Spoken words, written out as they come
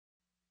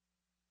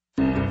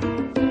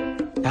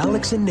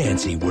Alex and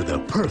Nancy were the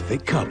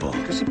perfect couple.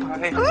 Kissy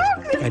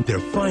pie. And they're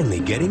finally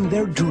getting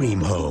their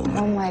dream home.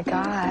 Oh my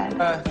God.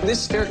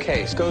 This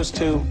staircase goes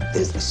to...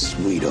 There's the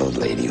sweet old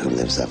lady who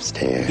lives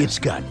upstairs. It's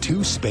got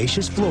 2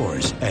 spacious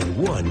floors and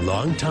 1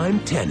 longtime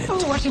tenant.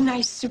 Oh, what a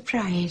nice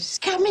surprise.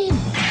 Come in.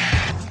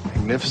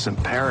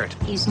 Magnificent parrot.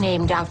 He's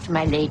named after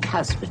my late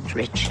husband,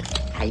 Richard.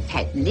 I've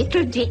had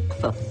little Dick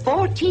for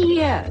 40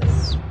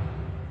 years.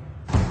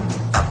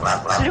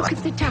 Look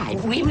at the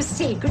time. We must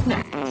say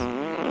goodnight.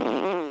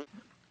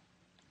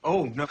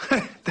 Oh, no.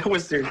 That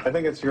was your... I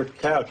think it's your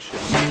couch.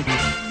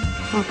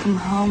 Welcome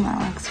home,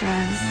 Alex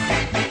Rose.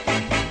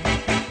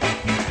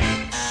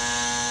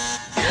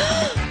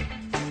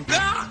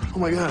 Oh,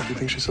 my God. You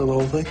think she saw the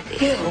whole thing?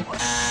 Ew.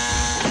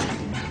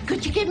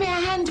 Could you give me a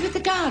hand with the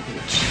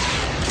garbage?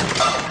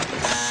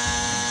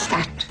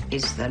 That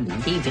is the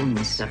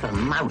leavings of a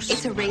mouse.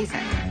 It's a raisin.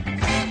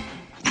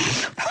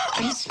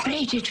 I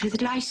sprayed it with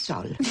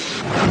Lysol.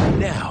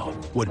 Now,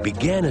 what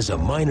began as a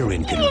minor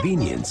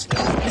inconvenience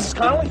Mrs.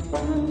 Connolly?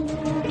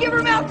 Give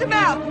her mouth to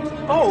mouth.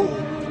 Oh,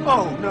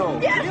 no.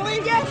 Yes, Really?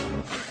 yes.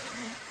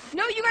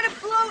 No, you gotta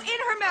blow in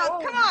her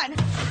mouth. Come on.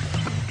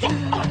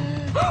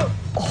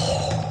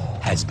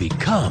 has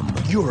become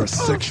You're a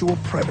sexual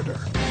predator.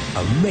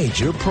 a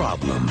major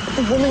problem.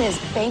 The woman has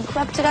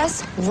bankrupted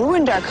us,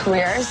 ruined our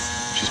careers.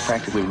 She's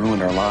practically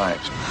ruined our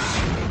lives.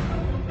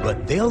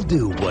 But they'll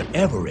do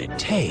whatever it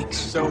takes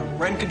So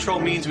rent control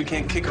means we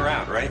can't kick her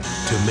out, right?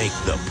 to make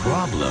the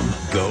problem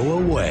go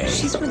away.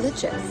 She's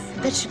religious.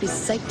 That should be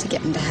psyched to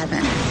get into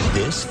heaven.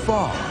 This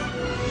fall,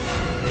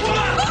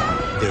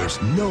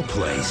 there's no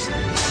place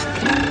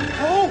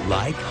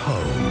like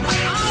home.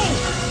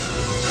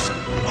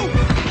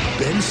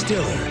 Ben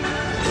Stiller,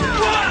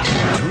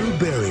 Drew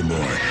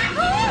Barrymore,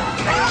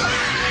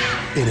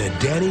 in a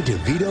Danny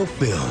DeVito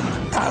film.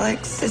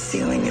 Alex, the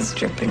ceiling is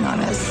dripping on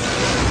us.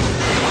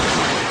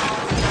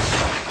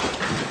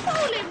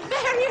 Holy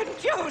Mary and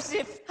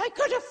Joseph! I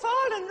could have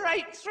fallen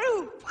right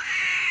through.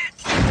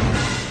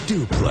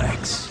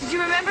 Dúplex. Did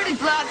you remember to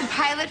blow out the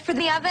pilot for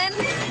the oven?